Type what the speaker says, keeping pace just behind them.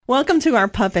Welcome to our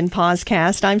Pup and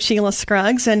Pawscast. I'm Sheila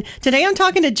Scruggs, and today I'm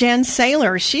talking to Jan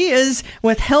Saylor. She is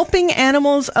with Helping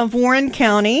Animals of Warren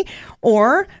County,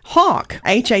 or HAWC,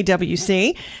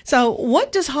 HAWC. So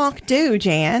what does HAWC do,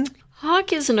 Jan?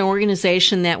 HAWC is an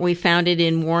organization that we founded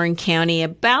in Warren County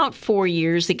about 4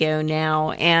 years ago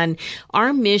now, and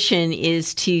our mission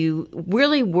is to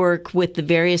really work with the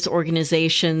various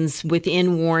organizations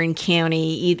within Warren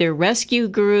County, either rescue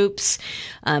groups,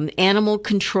 animal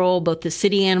control, both the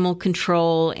city animal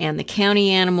control and the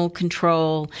county animal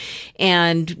control,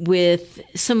 and with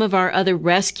some of our other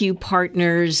rescue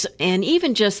partners, and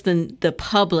even just the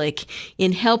public,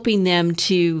 in helping them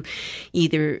to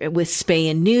either with spay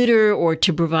and neuter or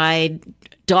to provide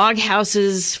dog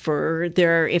houses for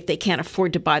if they can't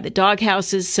afford to buy the dog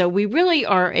houses. So we really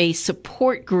are a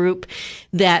support group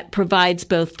that provides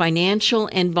both financial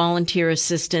and volunteer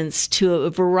assistance to a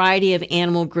variety of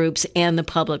animal groups and the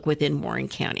public within Warren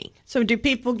County. So do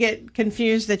people get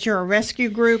confused that you're a rescue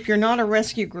group? You're not a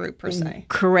rescue group per se.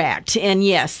 Correct. And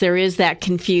yes, there is that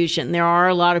confusion. There are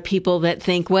a lot of people that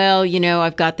think, well,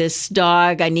 I've got this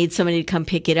dog. I need somebody to come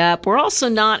pick it up. We're also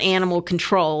not animal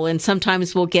control. And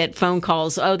sometimes we'll get phone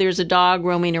calls. Oh, there's a dog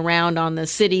roaming around on the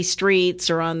city streets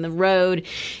or on the road.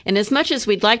 And as much as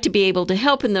we'd like to be able to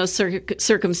help in those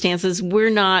circumstances, we're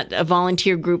not a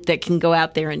volunteer group that can go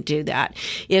out there and do that.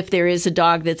 If there is a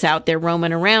dog that's out there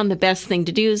roaming around, the best thing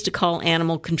to do is to call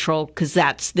animal control, because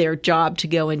that's their job to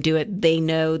go and do it. They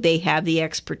know, they have the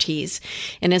expertise.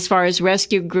 And as far as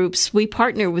rescue groups, we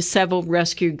partner with several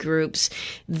rescue groups.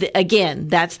 Again,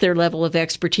 that's their level of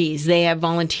expertise. They have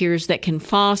volunteers that can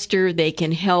foster, they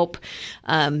can help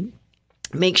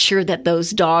make sure that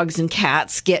those dogs and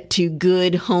cats get to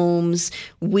good homes.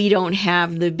 We don't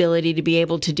have the ability to be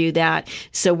able to do that.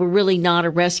 So we're really not a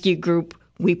rescue group.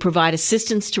 We provide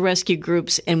assistance to rescue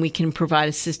groups, and we can provide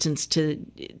assistance to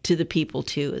the people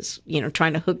too, as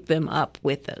trying to hook them up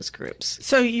with those groups.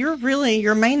 So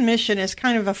your main mission is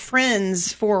kind of a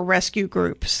friends for rescue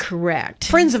groups. Correct.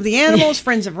 Friends of the animals,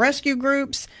 friends of rescue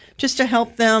groups, just to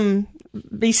help them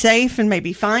be safe and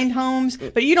maybe find homes,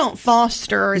 but you don't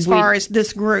foster as far as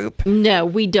this group. No,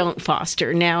 we don't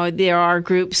foster. Now, there are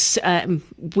groups,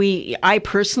 I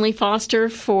personally foster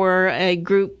for a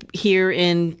group here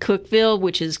in Cookeville,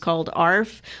 which is called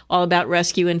ARF, All About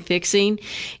Rescue and Fixing,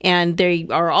 and they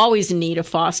are always in need of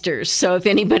fosters. So if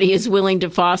anybody is willing to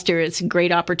foster, it's a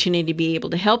great opportunity to be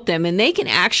able to help them, and they can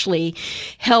actually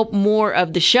help more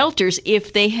of the shelters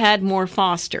if they had more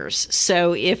fosters.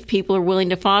 So if people are willing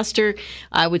to foster,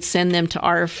 I would send them to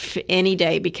ARF any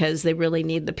day, because they really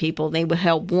need the people. They will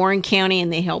help Warren County,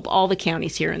 and they help all the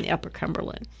counties here in the Upper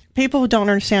Cumberland. People don't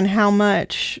understand how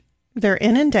much they're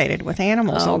inundated with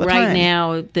animals all the time. Right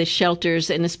now, the shelters,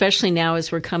 and especially now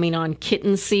as we're coming on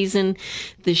kitten season,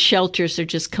 the shelters are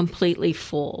just completely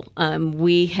full.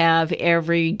 We have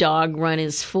every dog run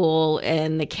is full,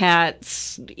 and the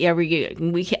cats,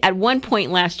 at one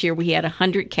point last year, we had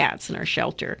 100 cats in our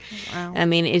shelter. Wow. I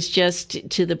mean, it's just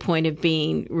to the point of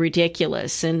being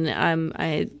ridiculous. And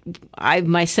I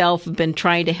myself have been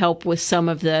trying to help with some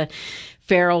of the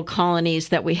feral colonies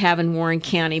that we have in Warren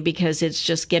County, because it's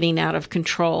just getting out of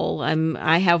control.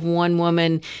 I have one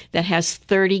woman that has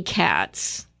 30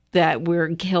 cats that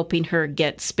we're helping her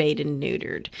get spayed and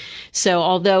neutered. So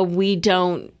although we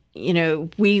don't,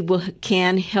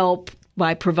 can help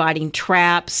by providing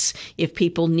traps if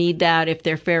people need that, if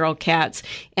they're feral cats.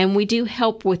 And we do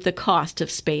help with the cost of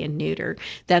spay and neuter.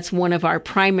 That's one of our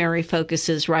primary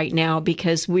focuses right now,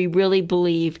 because we really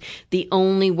believe the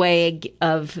only way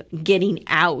of getting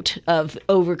out of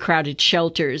overcrowded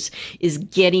shelters is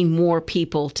getting more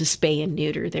people to spay and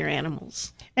neuter their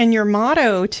animals. And your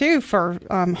motto, too, for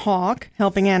HAWC,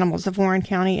 Helping Animals of Warren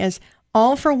County, is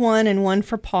all for one and one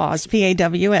for paws,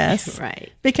 PAWS.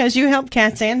 Right. Because you help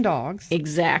cats and dogs.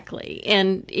 Exactly.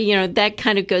 And, that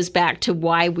kind of goes back to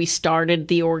why we started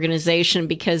the organization,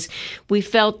 because we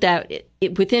felt that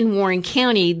within Warren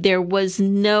County, there was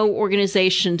no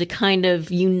organization to kind of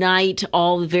unite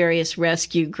all the various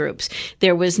rescue groups.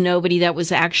 There was nobody that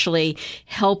was actually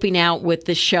helping out with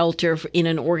the shelter in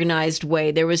an organized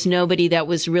way. There was nobody that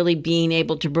was really being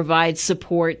able to provide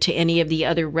support to any of the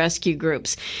other rescue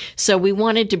groups. So we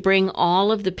wanted to bring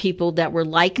all of the people that were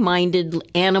like-minded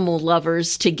animal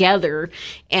lovers together,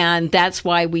 and that's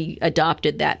why we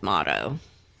adopted that motto.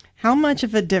 How much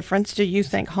of a difference do you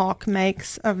think HAWC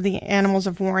makes of the animals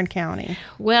of Warren County?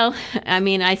 Well,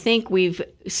 I think we've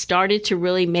started to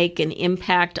really make an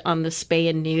impact on the spay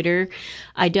and neuter.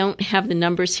 I don't have the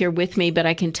numbers here with me, but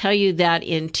I can tell you that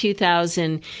in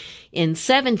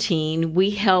 2017, we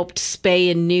helped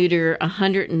spay and neuter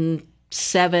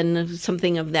 7,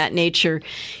 something of that nature.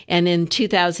 And in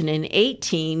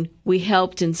 2018, we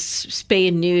helped in spay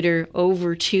and neuter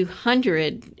over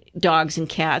 200 dogs and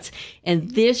cats.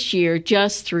 And this year,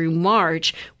 just through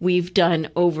March, we've done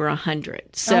over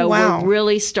 100. So we're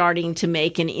really starting to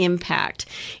make an impact.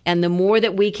 And the more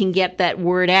that we can get that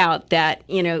word out that,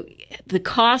 the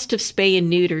cost of spay and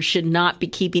neuter should not be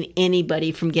keeping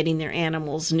anybody from getting their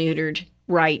animals neutered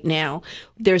right now.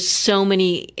 There's so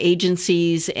many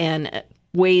agencies and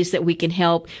ways that we can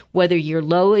help, whether you're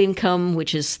low income,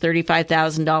 which is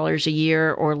 $35,000 a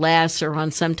year or less, or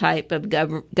on some type of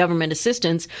government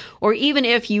assistance, or even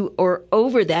if you are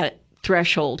over that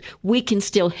threshold, we can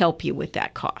still help you with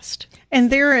that cost. And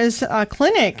there is a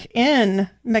clinic in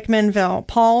McMinnville,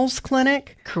 Paul's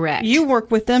Clinic. Correct. You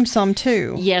work with them some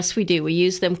too. Yes, we do. We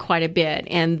use them quite a bit.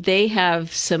 And they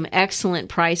have some excellent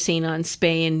pricing on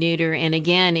spay and neuter. And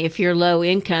again, if you're low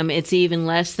income, it's even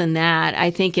less than that.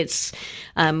 I think it's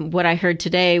what I heard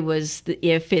today was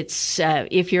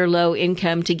if you're low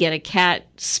income, to get a cat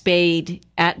spayed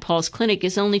at Paul's Clinic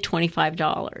is only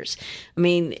 $25. I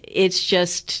mean, it's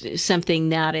just something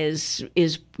that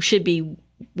should be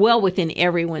well within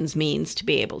everyone's means to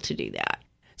be able to do that.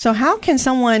 So how can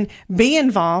someone be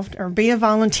involved or be a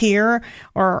volunteer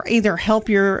or either help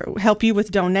you with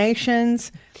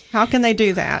donations? How can they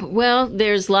do that? Well,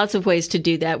 there's lots of ways to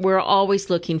do that. We're always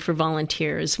looking for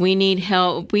volunteers. We need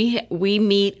help. We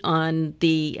meet on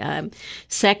the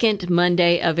second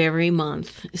Monday of every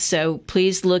month. So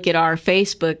please look at our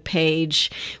Facebook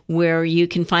page where you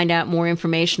can find out more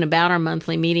information about our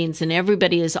monthly meetings, and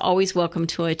everybody is always welcome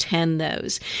to attend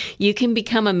those. You can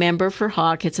become a member for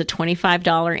Hawk. It's a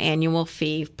 $25 annual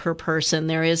fee per person.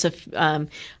 There is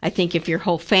I think if your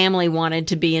whole family wanted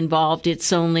to be involved,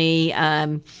 it's only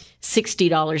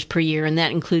 $60 per year, and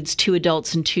that includes 2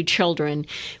 adults and 2 children.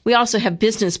 We also have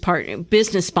business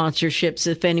sponsorships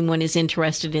if anyone is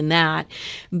interested in that.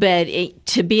 But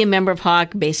to be a member of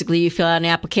Hawk, basically you fill out an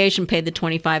application, pay the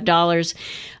 $25.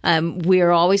 We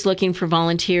are always looking for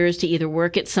volunteers to either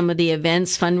work at some of the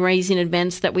events, fundraising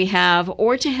events that we have,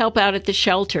 or to help out at the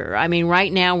shelter. I mean,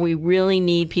 right now we really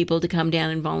need people to come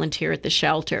down and volunteer at the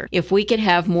shelter. If we could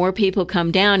have more people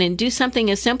come down and do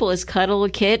something as simple as cuddle a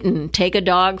kitten, take a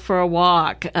dog for a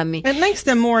walk. I mean, it makes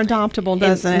them more adoptable,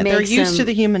 doesn't it? They're used to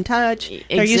the human touch.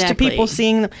 They're used to people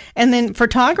seeing them. And then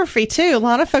photography too. A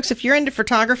lot of folks, if you're into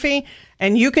photography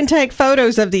and you can take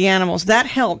photos of the animals, that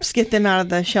helps get them out of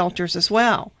the shelters as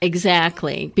well.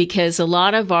 Exactly, because a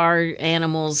lot of our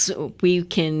animals we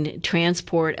can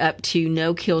transport up to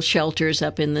no-kill shelters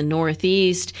up in the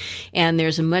Northeast, and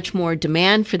there's a much more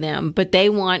demand for them, but they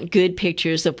want good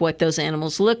pictures of what those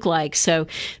animals look like. So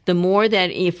the more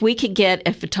that if we could get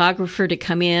a photographer to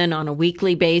come in on a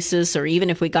weekly basis, or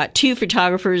even if we got 2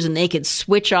 photographers and they could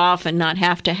switch off and not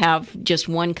have to have just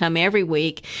one come every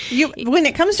week. When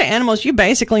it comes to animals, you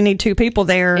basically need 2 people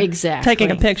there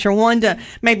taking a picture. One to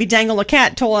maybe dangle a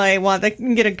cat toy while they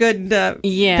can get a good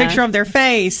picture of their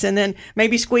face, and then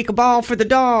maybe squeak a ball for the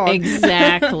dog.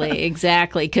 Exactly.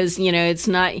 Because, it's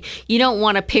not, you don't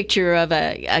want a picture of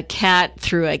a cat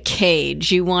through a cage.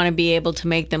 You want to be able to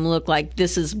make them look like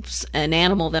this is an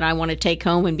animal that I want to take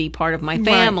home and be part of my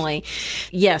family. Right.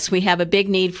 Yes, we have a big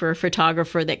need for a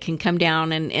photographer that can come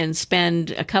down and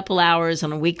spend a couple hours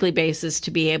on a weekly basis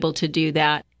to be able to do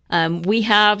that. We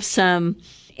have some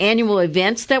annual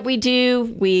events that we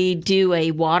do. We do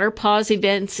a water pause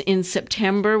event in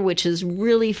September, which is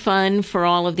really fun for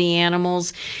all of the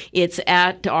animals. It's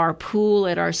at our pool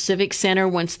at our Civic Center.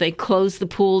 Once they close the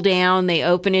pool down, they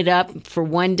open it up for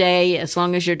one day, as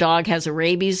long as your dog has a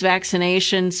rabies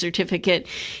vaccination certificate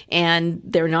and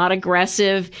they're not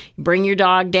aggressive. Bring your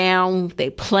dog down. They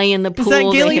play in the pool. Is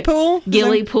that Gilly Pool?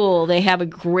 Gilly Pool. They have a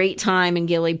great time in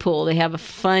Gilly Pool. They have a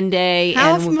fun day.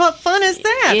 What fun is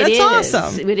that? That's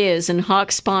awesome. It is, and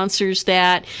Hawk sponsors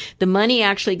that. The money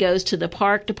actually goes to the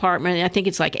park department. I think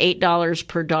it's like $8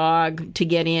 per dog to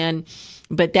get in,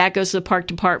 but that goes to the park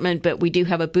department. But we do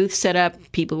have a booth set up.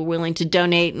 People are willing to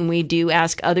donate, and we do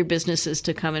ask other businesses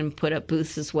to come and put up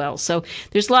booths as well. So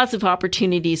there's lots of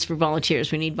opportunities for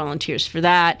volunteers. We need volunteers for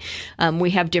that.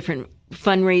 We have different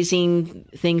fundraising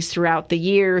things throughout the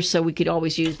year, so we could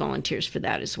always use volunteers for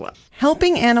that as well.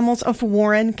 Helping Animals of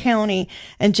Warren County,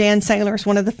 and Jan Saylor is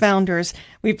one of the founders.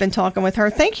 We've been talking with her.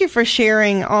 Thank you for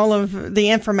sharing all of the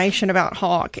information about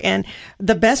Hawk. And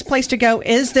the best place to go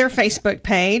is their Facebook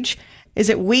page. Is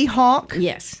it We Hawk?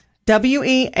 Yes.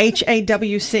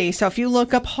 WEHAWC. So if you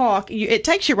look up Hawk, it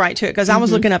takes you right to it, because I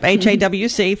was looking up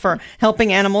HAWC for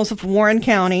Helping Animals of Warren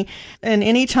County. And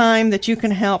any time that you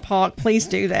can help Hawk, please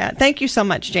do that. Thank you so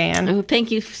much, Jan. Oh,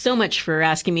 thank you so much for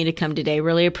asking me to come today.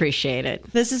 Really appreciate it.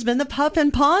 This has been the Pup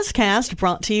and Paws Cast,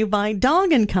 brought to you by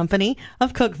Dog and Company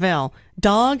of Cookeville.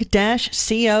 dog-co.com.